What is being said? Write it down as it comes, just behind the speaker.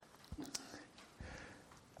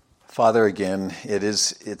Father, again,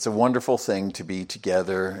 it's a wonderful thing to be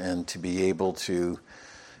together and to be able to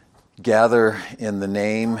gather in the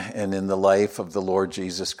name and in the life of the Lord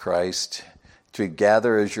Jesus Christ, to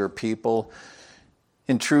gather as your people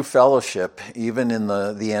in true fellowship, even in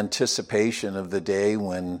the anticipation of the day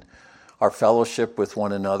when our fellowship with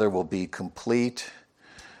one another will be complete,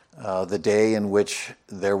 the day in which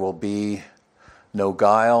there will be no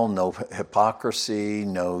guile, no hypocrisy,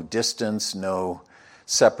 no distance, no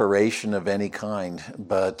separation of any kind,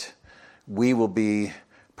 but we will be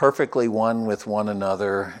perfectly one with one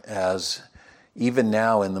another, as even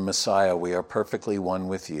now in the Messiah we are perfectly one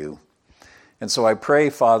with you. And so I pray,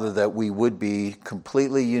 Father, that we would be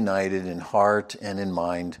completely united in heart and in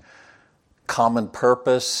mind, common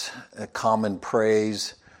purpose, common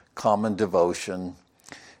praise, common devotion,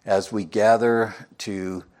 as we gather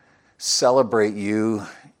to celebrate you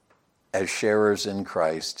as sharers in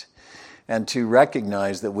Christ, and to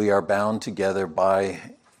recognize that we are bound together by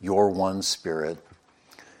your one Spirit.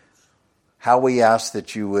 How we ask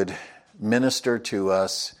that you would minister to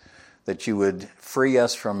us, that you would free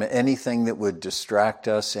us from anything that would distract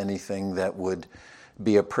us, anything that would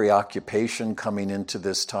be a preoccupation coming into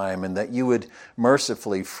this time, and that you would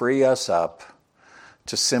mercifully free us up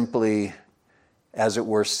to simply, as it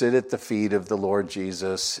were, sit at the feet of the Lord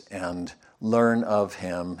Jesus and learn of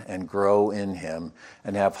him and grow in him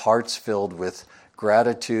and have hearts filled with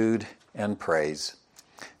gratitude and praise.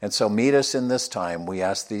 And so meet us in this time. We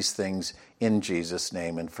ask these things in Jesus'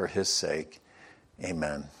 name and for his sake.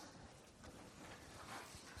 Amen.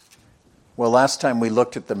 Well, last time we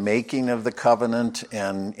looked at the making of the covenant,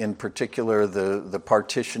 and in particular the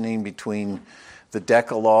partitioning between the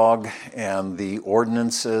Decalogue and the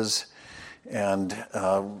ordinances, and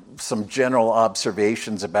some general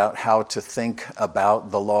observations about how to think about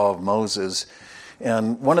the law of Moses.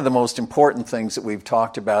 And one of the most important things that we've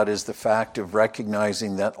talked about is the fact of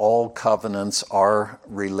recognizing that all covenants are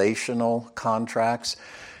relational contracts.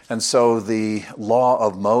 And so the law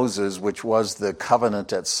of Moses, which was the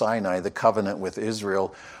covenant at Sinai, the covenant with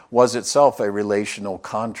Israel, was itself a relational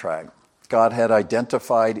contract. God had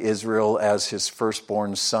identified Israel as his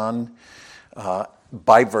firstborn son,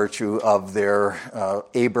 by virtue of their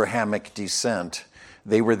Abrahamic descent.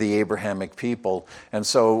 They were the Abrahamic people. And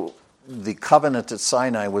so the covenant at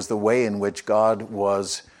Sinai was the way in which God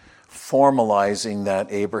was formalizing that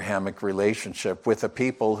Abrahamic relationship with a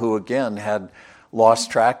people who, again, had lost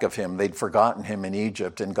track of him. They'd forgotten him in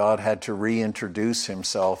Egypt, and God had to reintroduce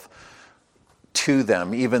himself to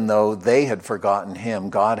them. Even though they had forgotten him,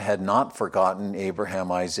 God had not forgotten Abraham,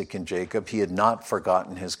 Isaac, and Jacob. He had not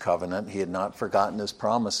forgotten his covenant. He had not forgotten his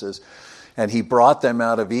promises. And he brought them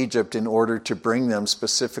out of Egypt in order to bring them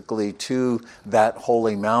specifically to that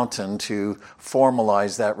holy mountain to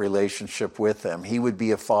formalize that relationship with them. He would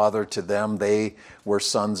be a father to them. They were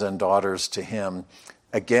sons and daughters to him.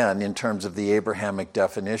 Again, in terms of the Abrahamic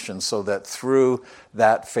definition, so that through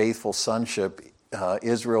that faithful sonship,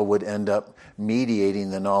 Israel would end up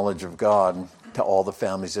mediating the knowledge of God to all the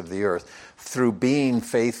families of the earth. Through being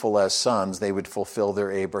faithful as sons, they would fulfill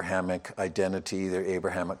their Abrahamic identity, their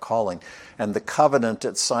Abrahamic calling. And the covenant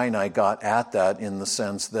at Sinai got at that in the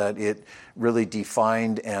sense that it really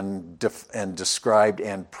defined and described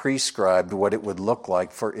and prescribed what it would look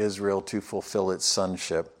like for Israel to fulfill its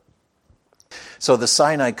sonship. So the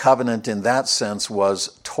Sinai covenant in that sense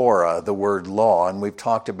was Torah, the word law, and we've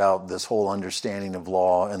talked about this whole understanding of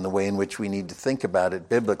law and the way in which we need to think about it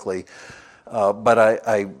biblically. But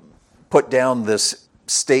I put down this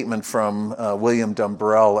statement from William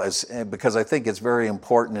Dumbrell because I think it's very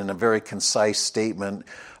important and a very concise statement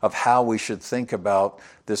of how we should think about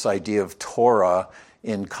this idea of Torah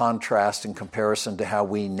in contrast and comparison to how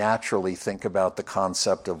we naturally think about the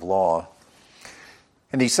concept of law.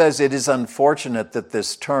 And he says, it is unfortunate that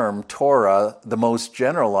this term, Torah, the most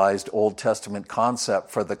generalized Old Testament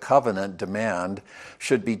concept for the covenant demand,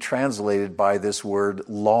 should be translated by this word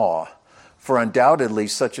law. For undoubtedly,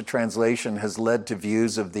 such a translation has led to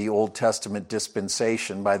views of the Old Testament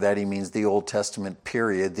dispensation. By that he means the Old Testament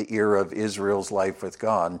period, the era of Israel's life with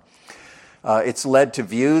God. It's led to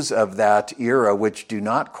views of that era which do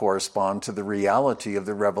not correspond to the reality of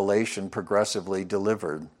the revelation progressively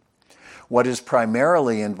delivered. What is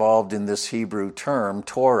primarily involved in this Hebrew term,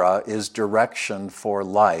 Torah, is direction for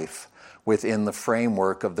life within the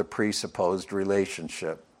framework of the presupposed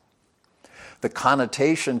relationship. The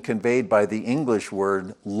connotation conveyed by the English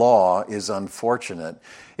word law is unfortunate.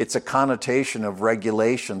 It's a connotation of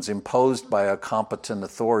regulations imposed by a competent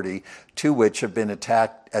authority to which have been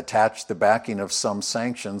attached the backing of some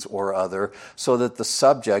sanctions or other, so that the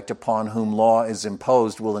subject upon whom law is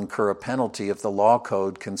imposed will incur a penalty if the law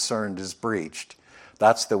code concerned is breached.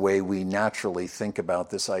 That's the way we naturally think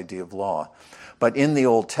about this idea of law. But in the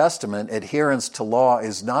Old Testament, adherence to law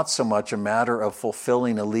is not so much a matter of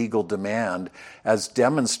fulfilling a legal demand as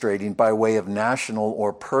demonstrating by way of national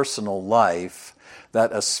or personal life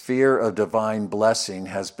that a sphere of divine blessing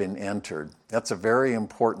has been entered. That's a very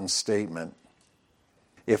important statement.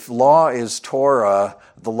 If law is Torah,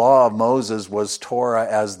 the law of Moses was Torah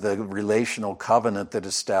as the relational covenant that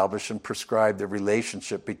established and prescribed the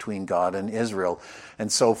relationship between God and Israel.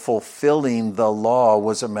 And so fulfilling the law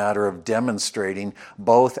was a matter of demonstrating,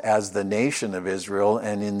 both as the nation of Israel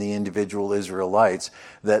and in the individual Israelites,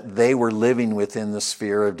 that they were living within the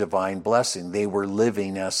sphere of divine blessing. They were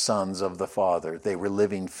living as sons of the Father. They were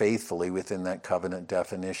living faithfully within that covenant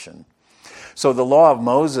definition. So the law of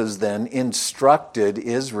Moses then instructed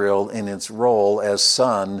Israel in its role as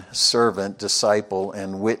son, servant, disciple,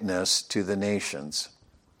 and witness to the nations.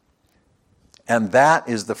 And that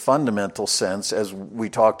is the fundamental sense, as we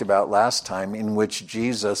talked about last time, in which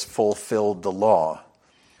Jesus fulfilled the law.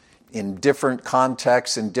 In different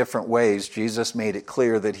contexts, in different ways, Jesus made it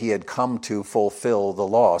clear that he had come to fulfill the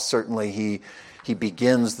law. Certainly he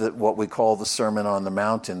begins what we call the Sermon on the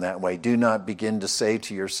Mount in that way. Do not begin to say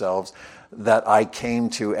to yourselves that I came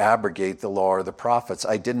to abrogate the law or the prophets.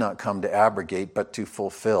 I did not come to abrogate, but to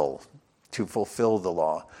fulfill the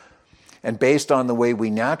law. And based on the way we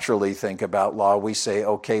naturally think about law, we say,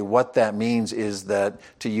 okay, what that means is that,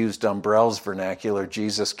 to use Dumbrell's vernacular,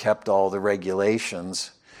 Jesus kept all the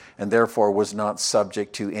regulations and therefore was not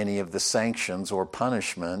subject to any of the sanctions or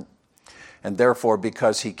punishment. And therefore,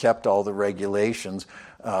 because he kept all the regulations,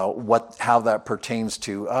 how that pertains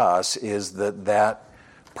to us is that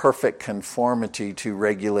perfect conformity to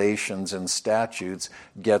regulations and statutes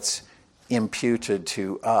gets imputed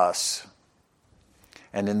to us.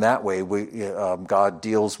 And in that way, God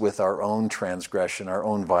deals with our own transgression, our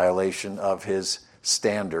own violation of his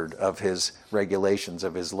standard, of his regulations,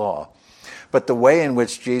 of his law. But the way in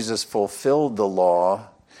which Jesus fulfilled the law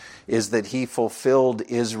is that he fulfilled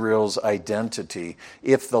Israel's identity.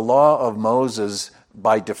 If the law of Moses,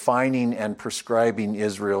 by defining and prescribing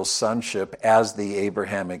Israel's sonship as the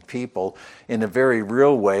Abrahamic people, in a very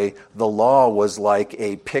real way, the law was like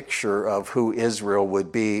a picture of who Israel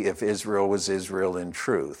would be if Israel was Israel in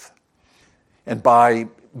truth. And by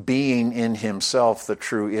being in himself the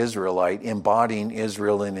true Israelite, embodying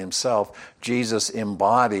Israel in himself, Jesus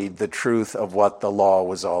embodied the truth of what the law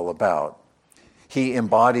was all about. He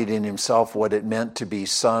embodied in himself what it meant to be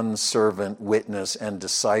son, servant, witness, and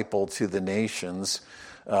disciple to the nations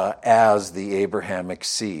as the Abrahamic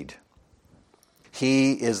seed.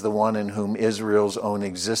 He is the one in whom Israel's own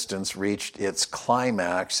existence reached its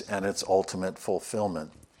climax and its ultimate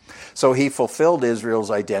fulfillment. So he fulfilled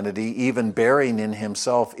Israel's identity, even bearing in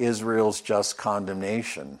himself Israel's just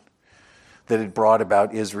condemnation that had brought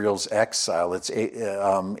about Israel's exile,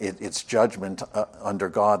 its judgment under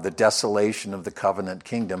God, the desolation of the covenant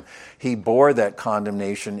kingdom. He bore that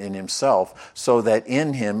condemnation in himself, so that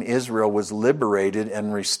in him Israel was liberated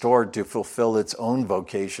and restored to fulfill its own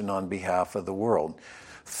vocation on behalf of the world.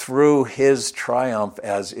 Through his triumph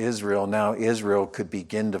as Israel, now Israel could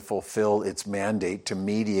begin to fulfill its mandate to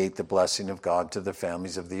mediate the blessing of God to the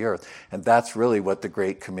families of the earth. And that's really what the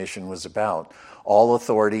Great Commission was about. All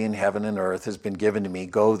authority in heaven and earth has been given to me.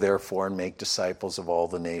 Go therefore and make disciples of all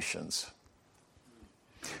the nations.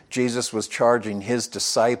 Jesus was charging his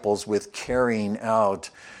disciples with carrying out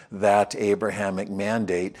that Abrahamic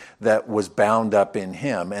mandate that was bound up in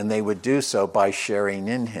him, and they would do so by sharing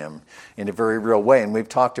in him in a very real way. And we've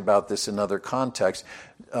talked about this in other contexts.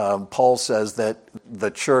 Paul says that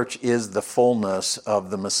the church is the fullness of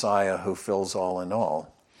the Messiah who fills all in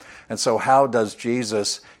all. And so how does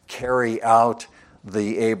Jesus carry out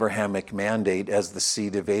the Abrahamic mandate as the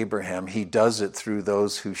seed of Abraham? He does it through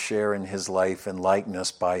those who share in his life and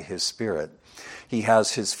likeness by his Spirit. He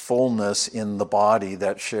has his fullness in the body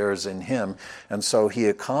that shares in him, and so he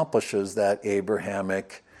accomplishes that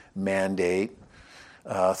Abrahamic mandate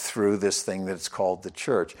through this thing that's called the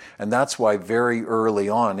church. And that's why very early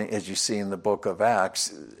on, as you see in the book of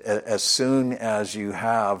Acts, as soon as you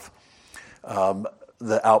have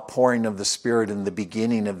the outpouring of the Spirit and the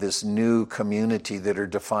beginning of this new community that are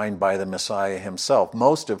defined by the Messiah himself,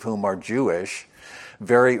 most of whom are Jewish,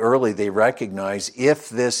 very early they recognize, if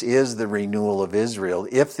this is the renewal of Israel,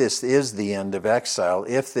 if this is the end of exile,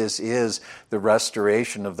 if this is the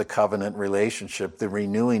restoration of the covenant relationship, the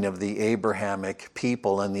renewing of the Abrahamic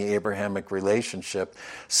people and the Abrahamic relationship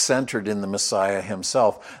centered in the Messiah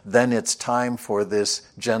himself, then it's time for this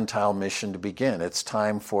Gentile mission to begin. It's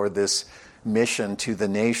time for this mission to the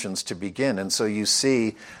nations to begin. And so you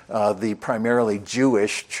see the primarily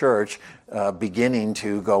Jewish church beginning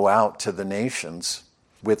to go out to the nations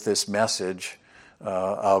with this message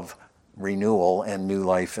of renewal and new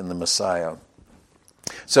life in the Messiah.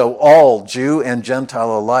 So all, Jew and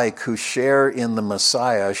Gentile alike, who share in the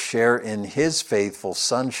Messiah, share in his faithful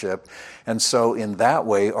sonship, and so in that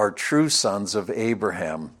way are true sons of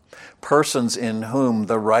Abraham, persons in whom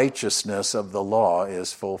the righteousness of the law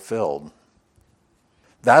is fulfilled.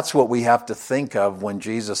 That's what we have to think of when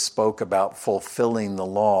Jesus spoke about fulfilling the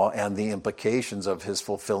law and the implications of his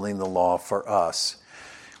fulfilling the law for us.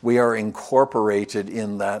 We are incorporated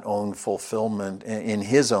in that own fulfillment, in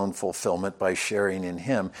his own fulfillment by sharing in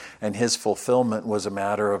him. And his fulfillment was a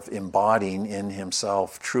matter of embodying in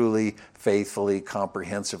himself truly, faithfully,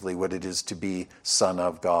 comprehensively what it is to be son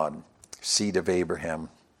of God, seed of Abraham.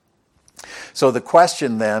 So the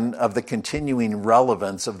question then of the continuing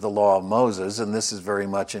relevance of the law of Moses, and this is very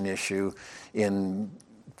much an issue in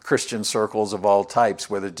Christian circles of all types,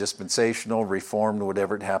 whether dispensational, reformed,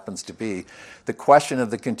 whatever it happens to be, the question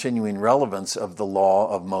of the continuing relevance of the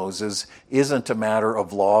law of Moses isn't a matter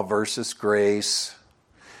of law versus grace.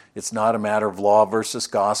 It's not a matter of law versus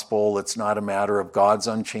gospel. It's not a matter of God's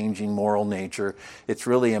unchanging moral nature. It's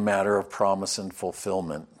really a matter of promise and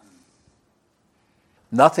fulfillment.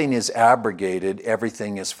 Nothing is abrogated,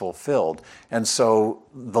 everything is fulfilled. And so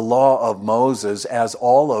the law of Moses, as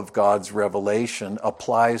all of God's revelation,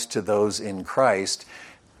 applies to those in Christ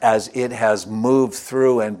as it has moved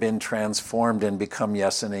through and been transformed and become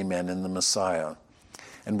yes and amen in the Messiah.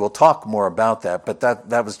 And we'll talk more about that, but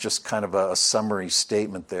that was just kind of a summary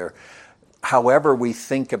statement there. However we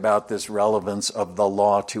think about this relevance of the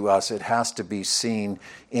law to us, it has to be seen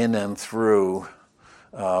in and through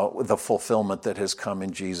the fulfillment that has come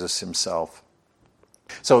in Jesus himself.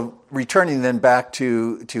 So returning then back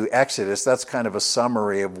to Exodus, that's kind of a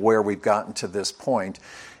summary of where we've gotten to this point.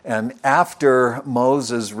 And after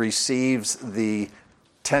Moses receives the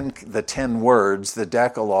 10 words, the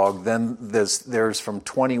Decalogue, then there's from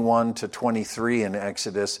 21 to 23 in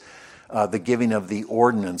Exodus, the giving of the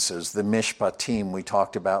ordinances, the mishpatim we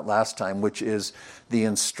talked about last time, which is the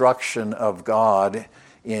instruction of God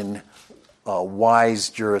in wise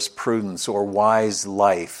jurisprudence or wise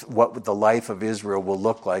life, what the life of Israel will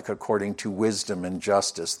look like according to wisdom and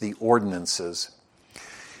justice, the ordinances.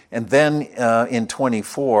 And then in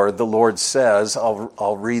 24, the Lord says,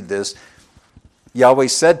 I'll read this, Yahweh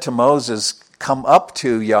said to Moses, "Come up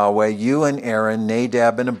to Yahweh, you and Aaron,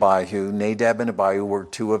 Nadab and Abihu." Nadab and Abihu were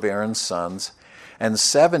two of Aaron's sons, "and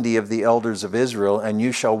 70 of the elders of Israel, and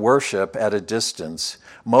you shall worship at a distance.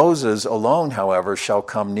 Moses alone, however, shall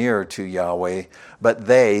come near to Yahweh, but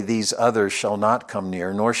these others, shall not come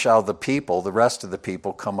near, nor shall the people, the rest of the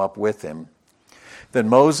people, come up with him." Then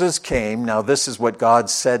Moses came. Now this is what God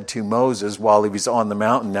said to Moses while he was on the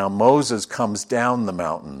mountain. Now Moses comes down the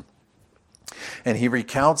mountain, and he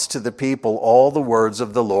recounts to the people all the words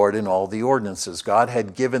of the Lord and all the ordinances. God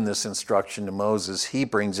had given this instruction to Moses. He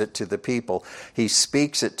brings it to the people. He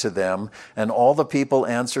speaks it to them, and all the people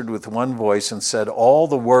answered with one voice and said, "All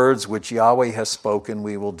the words which Yahweh has spoken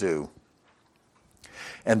we will do."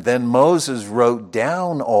 And then Moses wrote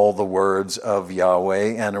down all the words of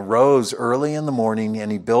Yahweh and arose early in the morning,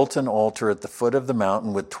 and he built an altar at the foot of the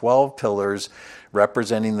mountain with 12 pillars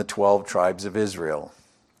representing the 12 tribes of Israel.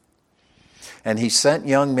 And he sent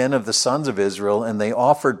young men of the sons of Israel, and they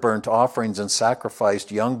offered burnt offerings and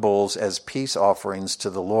sacrificed young bulls as peace offerings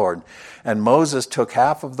to the Lord. And Moses took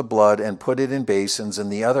half of the blood and put it in basins,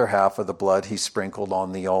 and the other half of the blood he sprinkled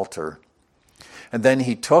on the altar. And then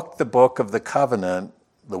he took the book of the covenant,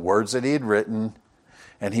 the words that he had written,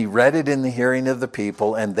 and he read it in the hearing of the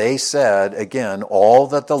people, and they said, again, "All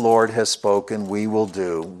that the Lord has spoken we will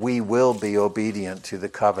do." We will be obedient to the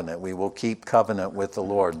covenant. We will keep covenant with the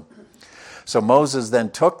Lord. So Moses then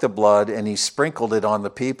took the blood and he sprinkled it on the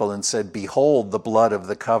people and said, "Behold the blood of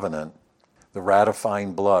the covenant, the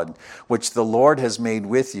ratifying blood, which the Lord has made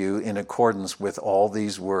with you in accordance with all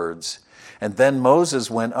these words." And then Moses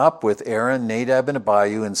went up with Aaron, Nadab, and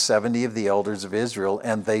Abihu, and 70 of the elders of Israel,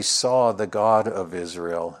 and they saw the God of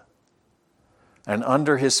Israel. And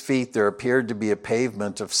under his feet there appeared to be a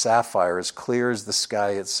pavement of sapphire, as clear as the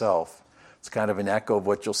sky itself. It's kind of an echo of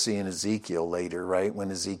what you'll see in Ezekiel later, right? When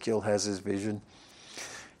Ezekiel has his vision.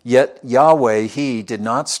 Yet Yahweh, he did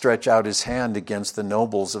not stretch out his hand against the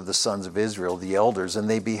nobles of the sons of Israel, the elders, and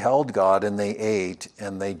they beheld God, and they ate,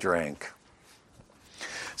 and they drank.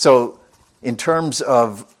 So, in terms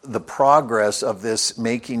of the progress of this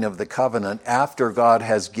making of the covenant, after God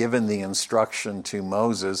has given the instruction to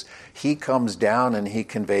Moses, he comes down and he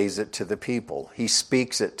conveys it to the people. He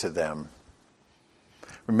speaks it to them.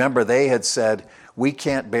 Remember, they had said, we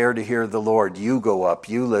can't bear to hear the Lord. You go up,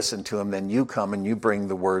 you listen to him, then you come and you bring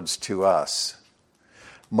the words to us.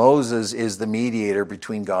 Moses is the mediator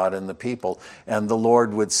between God and the people. And the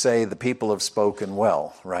Lord would say, the people have spoken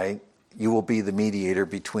well, right? You will be the mediator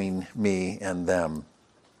between me and them.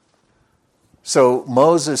 So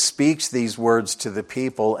Moses speaks these words to the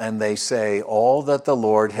people, and they say, all that the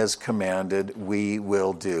Lord has commanded, we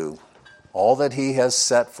will do. All that he has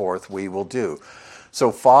set forth, we will do.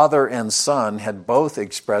 So father and son had both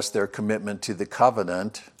expressed their commitment to the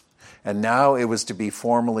covenant, and now it was to be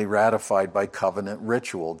formally ratified by covenant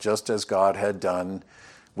ritual, just as God had done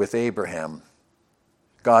with Abraham.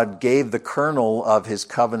 God gave the kernel of his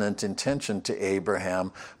covenant intention to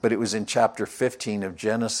Abraham, but it was in chapter 15 of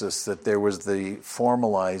Genesis that there was the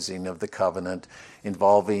formalizing of the covenant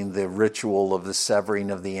involving the ritual of the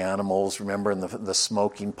severing of the animals, remember, in the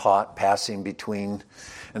smoking pot passing between.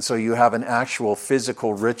 And so you have an actual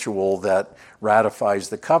physical ritual that ratifies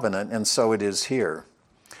the covenant, and so it is here.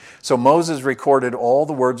 So Moses recorded all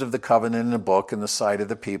the words of the covenant in a book in the sight of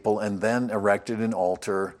the people, and then erected an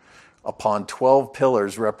altar upon 12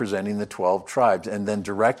 pillars representing the 12 tribes, and then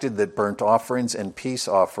directed that burnt offerings and peace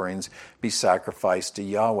offerings be sacrificed to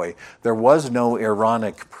Yahweh. There was no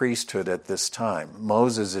Aaronic priesthood at this time.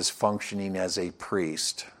 Moses is functioning as a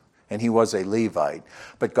priest, and he was a Levite.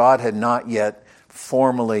 But God had not yet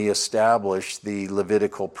formally established the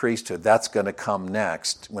Levitical priesthood. That's going to come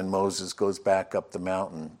next when Moses goes back up the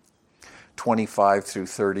mountain. 25 through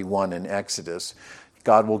 31 in Exodus.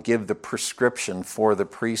 God will give the prescription for the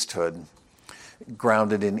priesthood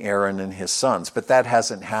grounded in Aaron and his sons. But that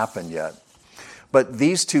hasn't happened yet. But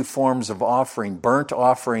these two forms of offering, burnt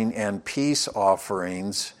offering and peace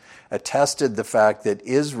offerings, attested the fact that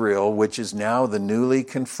Israel, which is now the newly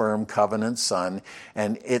confirmed covenant son,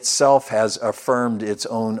 and itself has affirmed its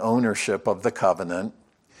own ownership of the covenant.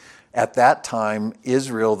 At that time,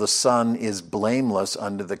 Israel, the son, is blameless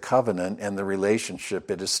under the covenant and the relationship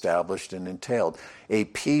it established and entailed. A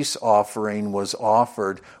peace offering was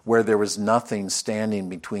offered where there was nothing standing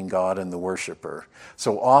between God and the worshiper.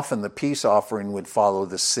 So often the peace offering would follow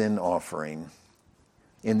the sin offering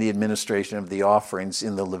in the administration of the offerings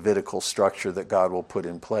in the Levitical structure that God will put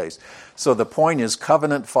in place. So the point is,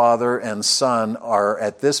 covenant father and son are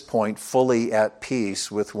at this point fully at peace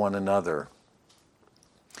with one another.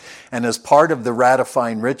 And as part of the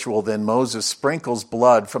ratifying ritual, then Moses sprinkles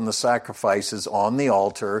blood from the sacrifices on the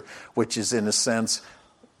altar, which is in a sense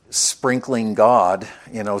sprinkling God,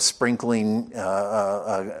 sprinkling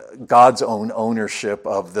God's own ownership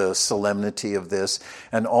of the solemnity of this,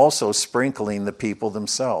 and also sprinkling the people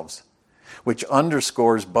themselves, which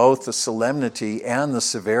underscores both the solemnity and the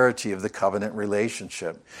severity of the covenant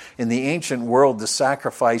relationship. In the ancient world, the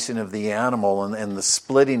sacrificing of the animal and the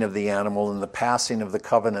splitting of the animal and the passing of the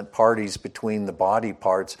covenant parties between the body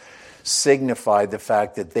parts signified the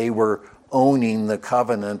fact that they were owning the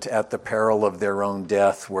covenant at the peril of their own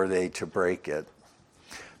death were they to break it.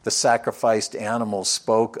 The sacrificed animals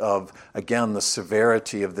spoke of, again, the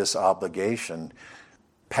severity of this obligation.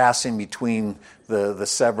 Passing between the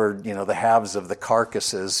severed, the halves of the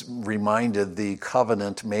carcasses reminded the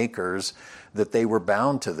covenant makers that they were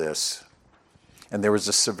bound to this. And there was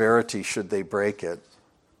a severity should they break it.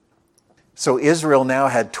 So Israel now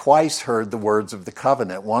had twice heard the words of the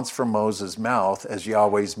covenant, once from Moses' mouth as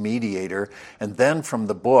Yahweh's mediator, and then from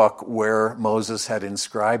the book where Moses had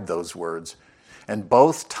inscribed those words. And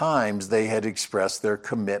both times they had expressed their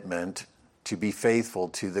commitment to be faithful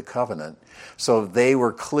to the covenant. So they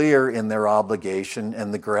were clear in their obligation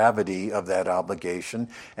and the gravity of that obligation,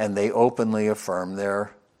 and they openly affirmed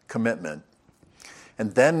their commitment.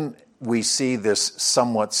 And then we see this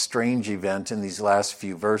somewhat strange event in these last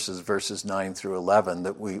few verses 9 through 11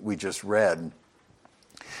 that we just read.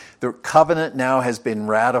 The covenant now has been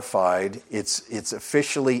ratified. It's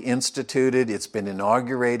officially instituted. It's been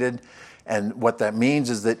inaugurated. And what that means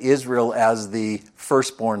is that Israel, as the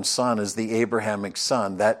firstborn son, as the Abrahamic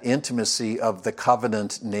son, that intimacy of the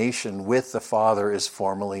covenant nation with the Father is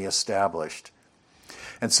formally established.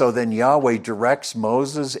 And so then Yahweh directs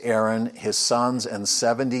Moses, Aaron, his sons, and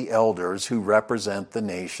 70 elders who represent the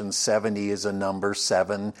nation. 70 is a number,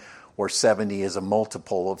 7, or 70 is a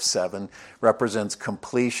multiple of 7, represents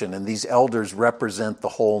completion. And these elders represent the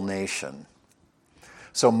whole nation.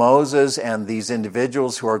 So Moses and these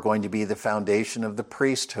individuals who are going to be the foundation of the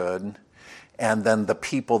priesthood, and then the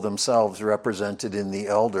people themselves represented in the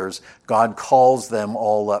elders, God calls them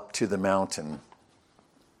all up to the mountain.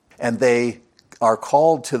 And they are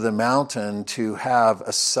called to the mountain to have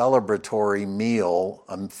a celebratory meal,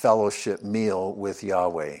 a fellowship meal with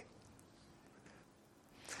Yahweh.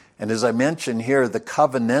 And as I mentioned here, the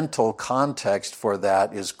covenantal context for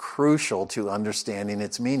that is crucial to understanding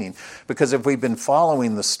its meaning. Because if we've been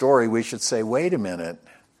following the story, we should say, wait a minute.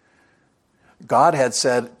 God had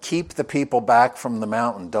said, keep the people back from the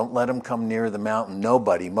mountain. Don't let them come near the mountain.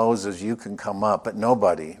 Nobody. Moses, you can come up, but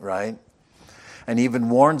nobody, right? And even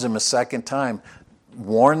warns them a second time.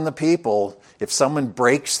 Warn the people, if someone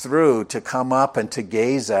breaks through to come up and to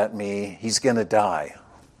gaze at me, he's going to die.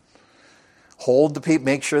 Hold the people,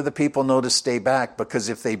 make sure the people know to stay back, because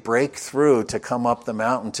if they break through to come up the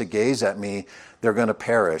mountain to gaze at me, they're going to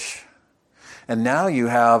perish. And now you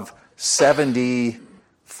have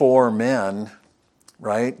 74 men,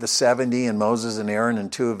 right? The 70 and Moses and Aaron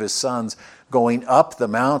and 2 of his sons going up the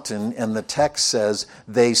mountain, and the text says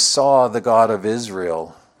they saw the God of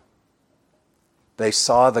Israel. They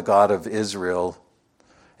saw the God of Israel,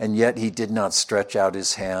 and yet he did not stretch out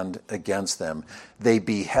his hand against them. They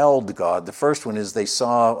beheld God. The first one is they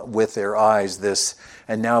saw with their eyes this,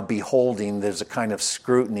 and now beholding, there's a kind of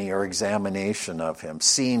scrutiny or examination of him,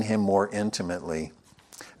 seeing him more intimately,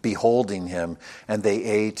 beholding him, and they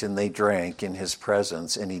ate and they drank in his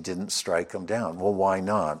presence, and he didn't strike them down. Well, why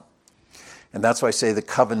not? And that's why I say the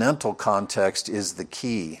covenantal context is the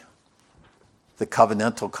key. The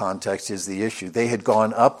covenantal context is the issue. They had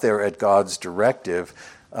gone up there at God's directive,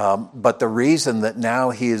 but the reason that now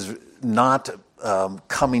he is not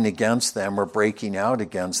coming against them or breaking out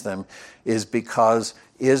against them is because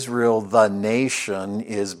Israel, the nation,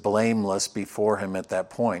 is blameless before him at that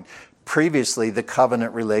point. Previously, the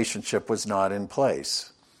covenant relationship was not in place.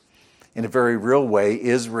 In a very real way,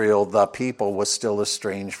 Israel, the people, was still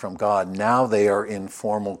estranged from God. Now they are in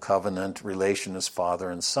formal covenant relation as father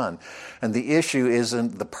and son. And the issue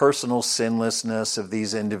isn't the personal sinlessness of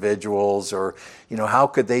these individuals or, how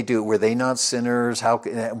could they do it? Were they not sinners?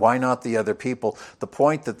 Why not the other people? The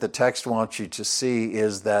point that the text wants you to see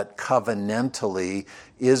is that covenantally,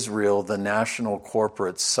 Israel, the national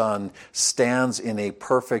corporate son, stands in a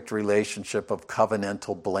perfect relationship of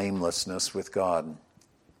covenantal blamelessness with God.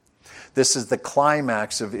 This is the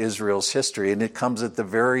climax of Israel's history, and it comes at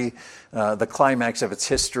the climax of its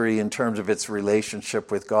history in terms of its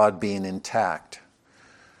relationship with God being intact.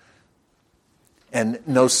 And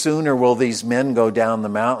no sooner will these men go down the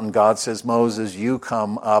mountain, God says, Moses, you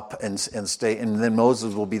come up and stay, and then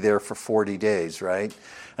Moses will be there for 40 days, right?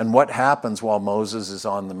 And what happens while Moses is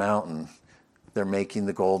on the mountain? They're making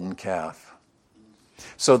the golden calf.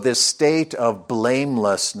 So this state of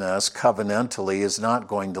blamelessness covenantally is not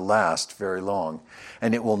going to last very long.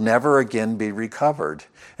 And it will never again be recovered.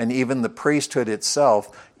 And even the priesthood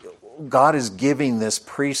itself, God is giving this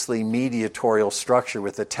priestly mediatorial structure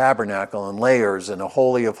with a tabernacle and layers and a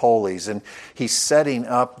holy of holies. And he's setting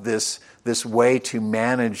up this way to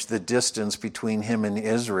manage the distance between him and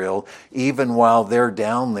Israel, even while they're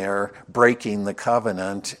down there breaking the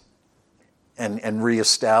covenant and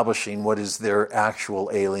reestablishing what is their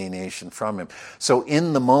actual alienation from him. So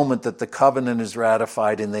in the moment that the covenant is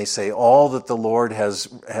ratified and they say, all that the Lord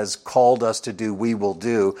has called us to do, we will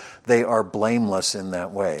do, they are blameless in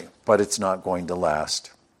that way. But it's not going to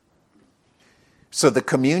last. So the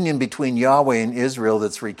communion between Yahweh and Israel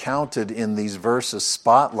that's recounted in these verses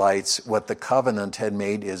spotlights what the covenant had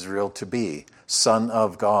made Israel to be, son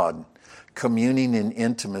of God, communing in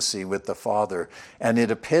intimacy with the Father. And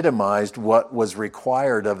it epitomized what was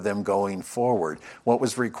required of them going forward. What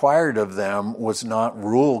was required of them was not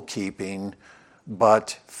rule keeping,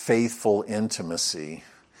 but faithful intimacy.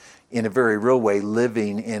 In a very real way,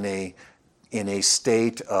 living in a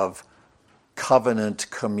state of covenant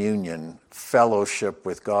communion, fellowship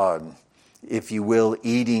with God. If you will,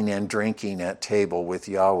 eating and drinking at table with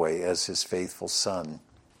Yahweh as his faithful son.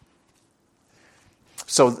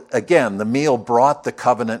 So again, the meal brought the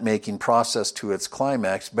covenant-making process to its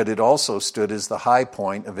climax, but it also stood as the high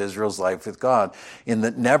point of Israel's life with God, in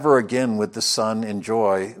that never again would the Son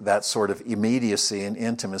enjoy that sort of immediacy and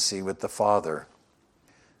intimacy with the Father.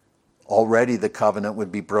 Already the covenant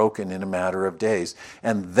would be broken in a matter of days.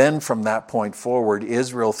 And then from that point forward,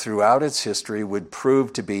 Israel throughout its history would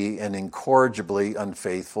prove to be an incorrigibly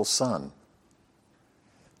unfaithful son,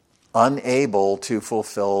 unable to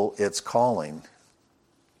fulfill its calling.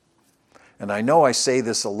 And I know I say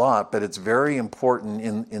this a lot, but it's very important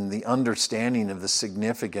in the understanding of the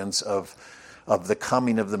significance of of the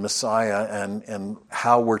coming of the Messiah and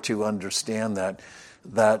how we're to understand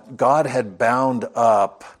that God had bound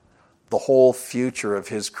up the whole future of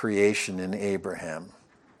his creation in Abraham.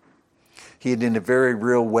 He had in a very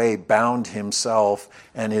real way bound himself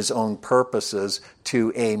and his own purposes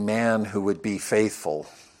to a man who would be faithful.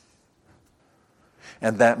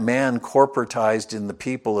 And that man corporatized in the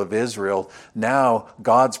people of Israel, now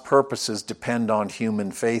God's purposes depend on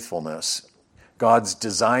human faithfulness. God's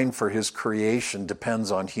design for his creation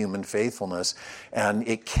depends on human faithfulness, and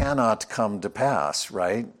it cannot come to pass,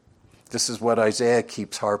 right? This is what Isaiah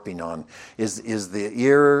keeps harping on. Is the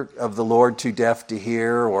ear of the Lord too deaf to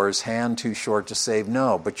hear, or his hand too short to save?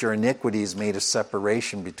 No, but your iniquity has made a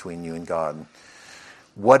separation between you and God.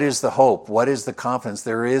 What is the hope? What is the confidence?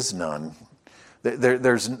 There is none.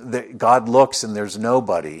 God looks and there's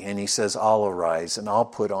nobody, and he says, I'll arise and I'll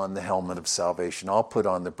put on the helmet of salvation. I'll put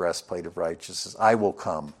on the breastplate of righteousness. I will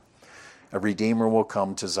come. A Redeemer will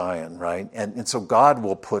come to Zion, right? And so God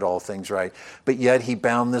will put all things right. But yet he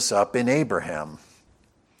bound this up in Abraham.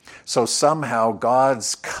 So somehow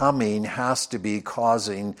God's coming has to be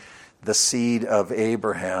causing the seed of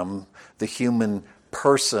Abraham, the human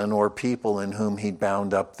person or people in whom he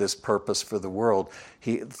bound up this purpose for the world.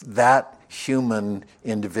 That human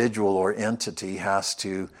individual or entity has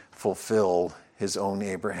to fulfill his own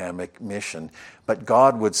Abrahamic mission. But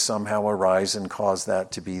God would somehow arise and cause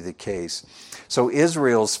that to be the case. So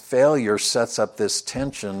Israel's failure sets up this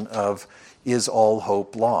tension of, is all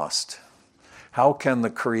hope lost? How can the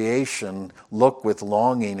creation look with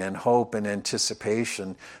longing and hope and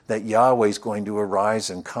anticipation that Yahweh is going to arise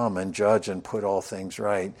and come and judge and put all things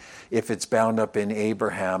right if it's bound up in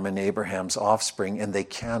Abraham and Abraham's offspring and they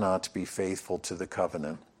cannot be faithful to the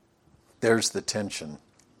covenant? There's the tension.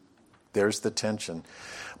 There's the tension.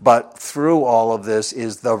 But through all of this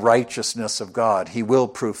is the righteousness of God. He will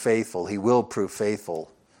prove faithful. He will prove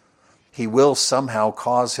faithful. He will somehow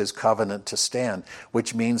cause his covenant to stand,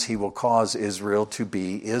 which means he will cause Israel to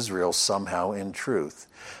be Israel somehow in truth.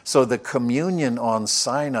 So the communion on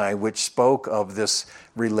Sinai, which spoke of this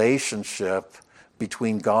relationship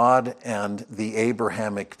between God and the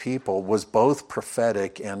Abrahamic people, was both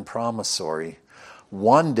prophetic and promissory.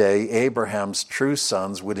 One day, Abraham's true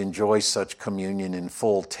sons would enjoy such communion in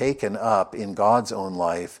full, taken up in God's own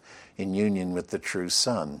life in union with the true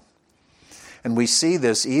Son. And we see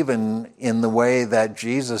this even in the way that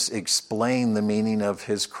Jesus explained the meaning of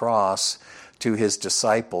his cross to his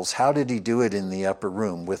disciples. How did he do it in the upper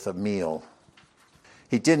room? With a meal.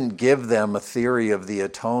 He didn't give them a theory of the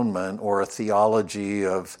atonement or a theology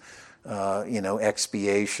of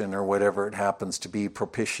expiation or whatever it happens to be,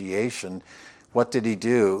 propitiation. What did he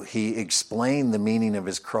do? He explained the meaning of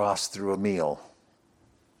his cross through a meal.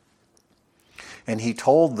 And he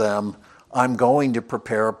told them, I'm going to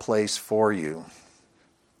prepare a place for you.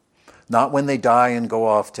 Not when they die and go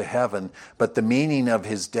off to heaven, but the meaning of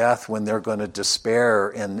his death when they're going to despair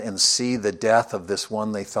and see the death of this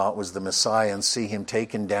one they thought was the Messiah and see him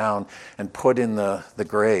taken down and put in the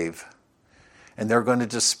grave. And they're going to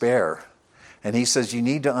despair. And he says, you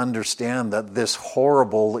need to understand that this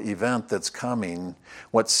horrible event that's coming,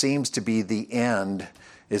 what seems to be the end,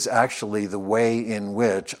 is actually the way in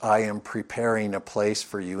which I am preparing a place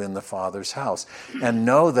for you in the Father's house. And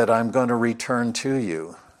know that I'm going to return to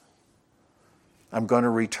you. I'm going to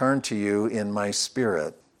return to you in my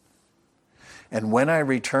spirit. And when I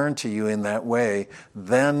return to you in that way,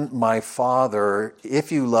 then my Father, if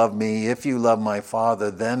you love me, if you love my Father,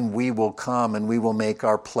 then we will come and we will make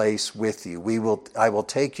our place with you. I will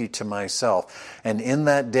take you to myself. And in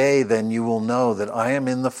that day, then you will know that I am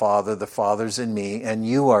in the Father's in me, and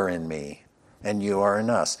you are in me. And you are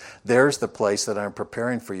in us. There's the place that I'm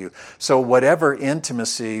preparing for you. So whatever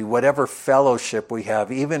intimacy, whatever fellowship we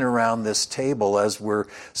have, even around this table as we're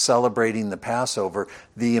celebrating the Passover,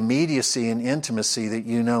 the immediacy and intimacy that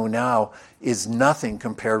you know now is nothing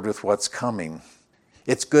compared with what's coming.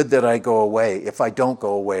 It's good that I go away. If I don't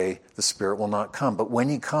go away, the Spirit will not come. But when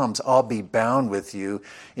he comes, I'll be bound with you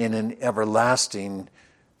in an everlasting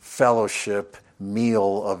fellowship,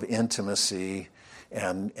 meal of intimacy,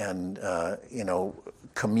 and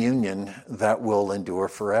communion that will endure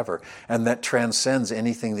forever, and that transcends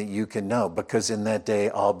anything that you can know, because in that day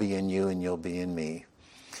I'll be in you and you'll be in me.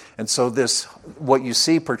 And so this, what you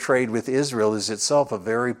see portrayed with Israel, is itself a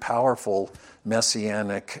very powerful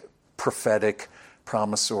messianic, prophetic,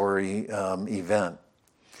 promissory event.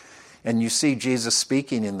 And you see Jesus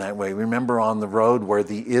speaking in that way. Remember on the road where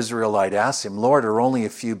the Israelite asked him, Lord, are only a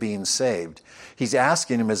few being saved? He's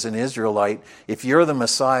asking him as an Israelite, if you're the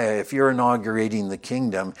Messiah, if you're inaugurating the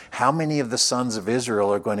kingdom, how many of the sons of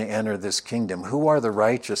Israel are going to enter this kingdom? Who are the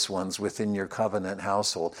righteous ones within your covenant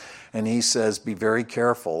household? And he says, be very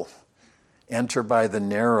careful. Enter by the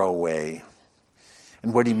narrow way.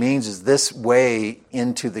 And what he means is this way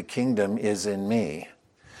into the kingdom is in me.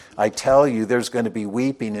 I tell you, there's going to be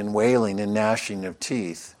weeping and wailing and gnashing of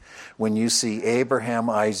teeth when you see Abraham,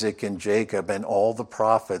 Isaac, and Jacob and all the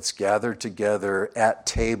prophets gathered together at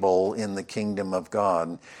table in the kingdom of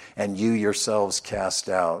God, and you yourselves cast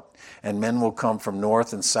out. And men will come from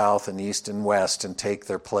north and south and east and west and take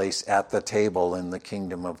their place at the table in the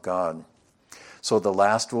kingdom of God. So the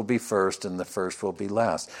last will be first and the first will be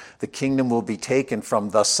last. The kingdom will be taken from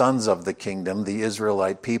the sons of the kingdom, the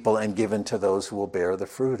Israelite people, and given to those who will bear the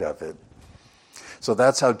fruit of it. So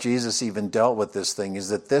that's how Jesus even dealt with this thing, is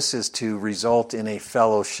that this is to result in a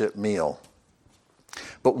fellowship meal,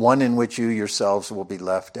 but one in which you yourselves will be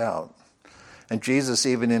left out. And Jesus,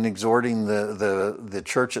 even in exhorting the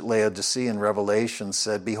church at Laodicea in Revelation,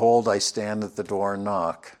 said, behold, I stand at the door and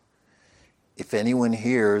knock. If anyone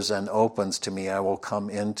hears and opens to me, I will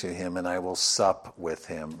come into him and I will sup with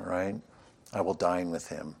him, right? I will dine with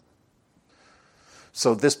him.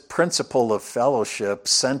 So this principle of fellowship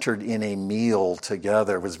centered in a meal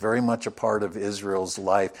together was very much a part of Israel's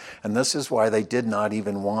life. And this is why they did not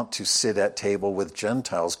even want to sit at table with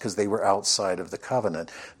Gentiles, because they were outside of the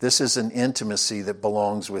covenant. This is an intimacy that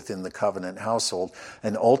belongs within the covenant household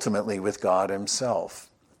and ultimately with God himself.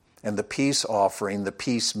 And the peace offering, the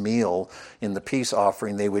peace meal, in the peace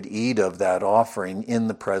offering, they would eat of that offering in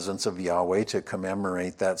the presence of Yahweh to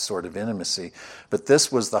commemorate that sort of intimacy. But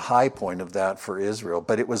this was the high point of that for Israel.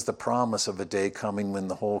 But it was the promise of a day coming when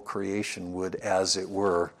the whole creation would, as it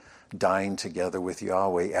were, dine together with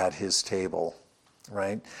Yahweh at his table,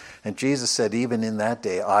 right? And Jesus said, even in that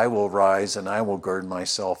day, I will rise and I will gird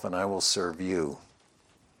myself and I will serve you.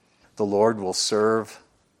 The Lord will serve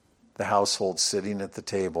the household sitting at the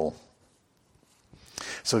table.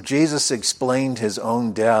 So Jesus explained his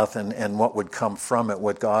own death and what would come from it,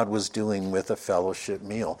 what God was doing with a fellowship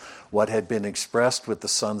meal. What had been expressed with the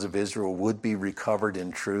sons of Israel would be recovered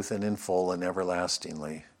in truth and in full and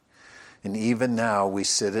everlastingly. And even now we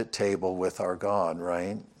sit at table with our God,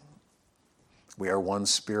 right? We are one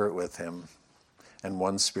spirit with him and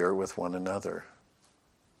one spirit with one another.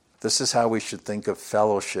 This is how we should think of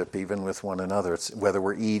fellowship even with one another. It's whether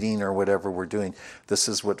we're eating or whatever we're doing, this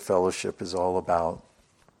is what fellowship is all about.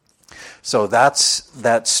 So that's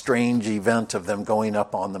that strange event of them going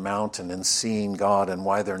up on the mountain and seeing God and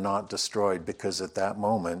why they're not destroyed, because at that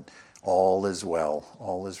moment, all is well,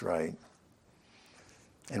 all is right.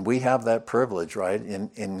 And we have that privilege, right,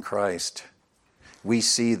 in Christ. We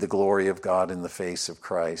see the glory of God in the face of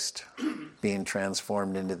Christ, being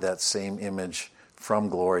transformed into that same image from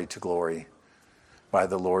glory to glory by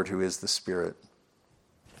the Lord who is the Spirit.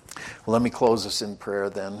 Well, let me close us in prayer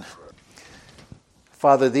then.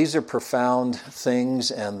 Father, these are profound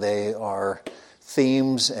things, and they are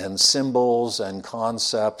themes and symbols and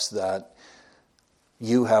concepts that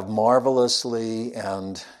you have marvelously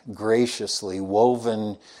and graciously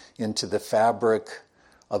woven into the fabric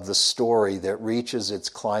of the story that reaches its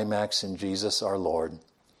climax in Jesus our Lord.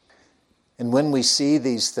 And when we see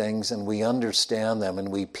these things and we understand them and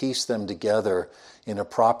we piece them together in a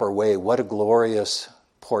proper way, what a glorious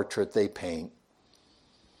portrait they paint.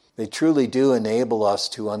 They truly do enable us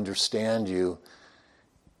to understand you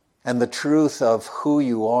and the truth of who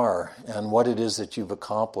you are and what it is that you've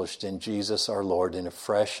accomplished in Jesus our Lord in a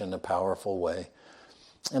fresh and a powerful way.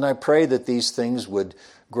 And I pray that these things would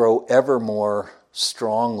grow ever more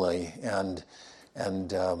strongly and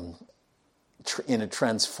in a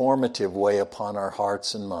transformative way upon our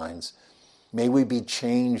hearts and minds. May we be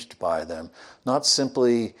changed by them, not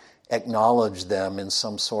simply acknowledge them in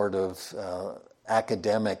some sort of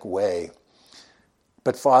academic way.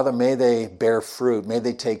 But Father, may they bear fruit. May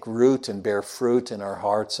they take root and bear fruit in our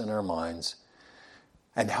hearts and our minds.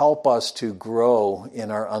 And help us to grow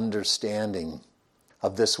in our understanding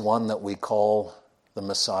of this one that we call the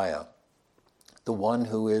Messiah, the one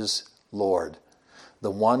who is Lord,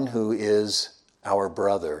 the one who is our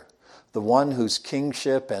brother, the one whose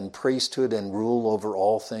kingship and priesthood and rule over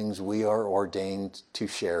all things we are ordained to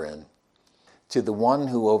share in. To the one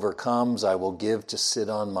who overcomes, I will give to sit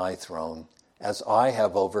on my throne, as I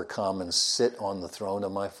have overcome and sit on the throne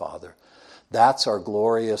of my Father. That's our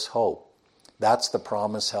glorious hope. That's the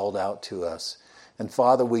promise held out to us. And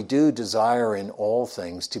Father, we do desire in all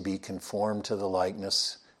things to be conformed to the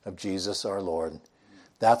likeness of Jesus our Lord.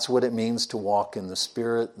 That's what it means to walk in the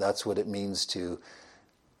Spirit. That's what it means to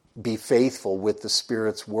be faithful with the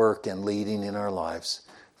Spirit's work and leading in our lives.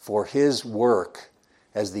 For His work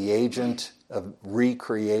as the agent of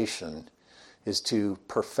recreation is to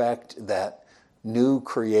perfect that new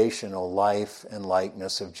creational life and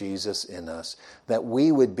likeness of Jesus in us, that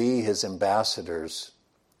we would be His ambassadors.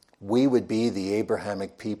 We would be the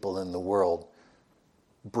Abrahamic people in the world,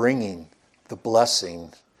 bringing the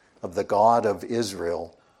blessing of the God of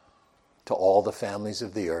Israel to all the families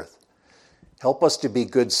of the earth. Help us to be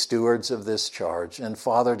good stewards of this charge, and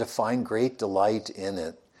Father, to find great delight in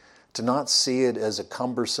it, to not see it as a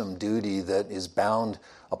cumbersome duty that is bound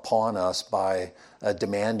upon us by a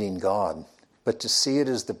demanding God, but to see it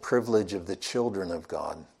as the privilege of the children of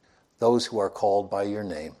God, those who are called by your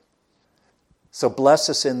name. So bless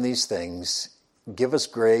us in these things. Give us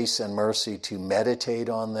grace and mercy to meditate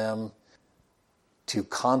on them, to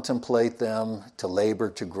contemplate them, to labor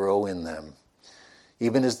to grow in them.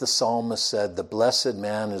 Even as the psalmist said, the blessed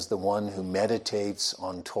man is the one who meditates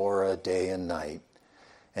on Torah day and night,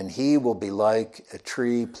 and he will be like a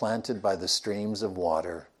tree planted by the streams of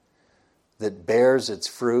water that bears its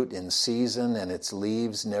fruit in season and its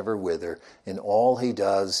leaves never wither. In all he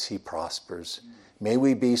does, he prospers. May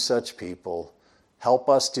we be such people. Help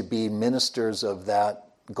us to be ministers of that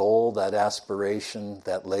goal, that aspiration,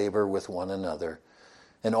 that labor with one another.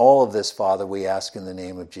 And all of this, Father, we ask in the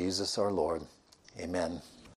name of Jesus our Lord. Amen.